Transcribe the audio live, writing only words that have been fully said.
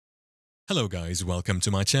Hello guys, welcome to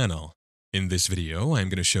my channel. In this video, I'm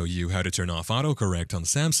going to show you how to turn off autocorrect on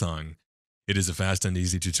Samsung. It is a fast and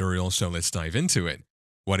easy tutorial, so let's dive into it.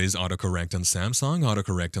 What is autocorrect on Samsung?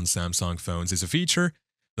 Autocorrect on Samsung phones is a feature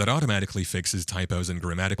that automatically fixes typos and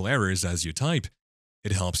grammatical errors as you type.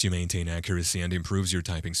 It helps you maintain accuracy and improves your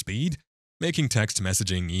typing speed, making text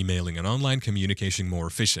messaging, emailing, and online communication more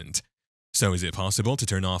efficient. So is it possible to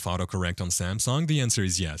turn off autocorrect on Samsung? The answer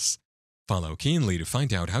is yes. Follow keenly to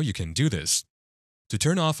find out how you can do this. To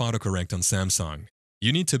turn off autocorrect on Samsung,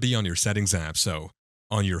 you need to be on your Settings app, so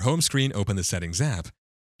on your home screen, open the Settings app.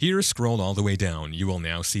 Here, scroll all the way down. You will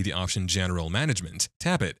now see the option General Management.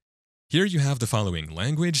 Tap it. Here you have the following: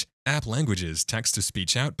 language, app languages,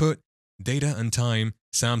 text-to-speech output, data and time,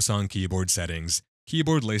 Samsung keyboard settings,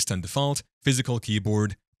 keyboard list and default, physical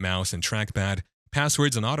keyboard, mouse and trackpad,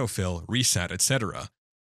 passwords and autofill, reset, etc.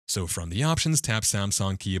 So from the options, tap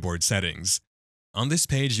Samsung keyboard settings. On this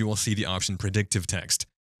page, you will see the option predictive text.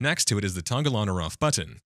 Next to it is the toggle on or off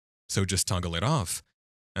button. So just toggle it off.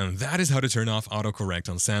 And that is how to turn off autocorrect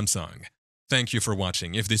on Samsung. Thank you for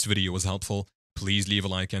watching. If this video was helpful, please leave a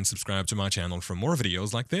like and subscribe to my channel for more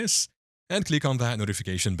videos like this. And click on that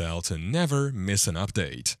notification bell to never miss an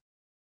update.